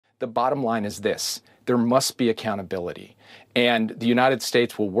the bottom line is this: there must be accountability. And the United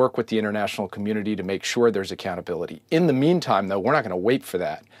States will work with the international community to make sure there's accountability. In the meantime, though, we're not going to wait for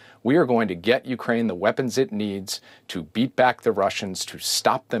that. We are going to get Ukraine the weapons it needs to beat back the Russians, to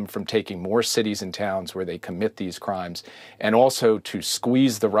stop them from taking more cities and towns where they commit these crimes, and also to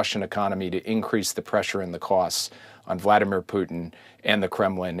squeeze the Russian economy to increase the pressure and the costs on Vladimir Putin and the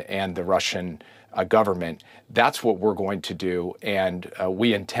Kremlin and the Russian government. That's what we're going to do, and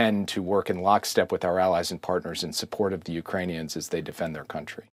we intend to work in lockstep with our allies and partners in support of the Ukrainians as they defend their country.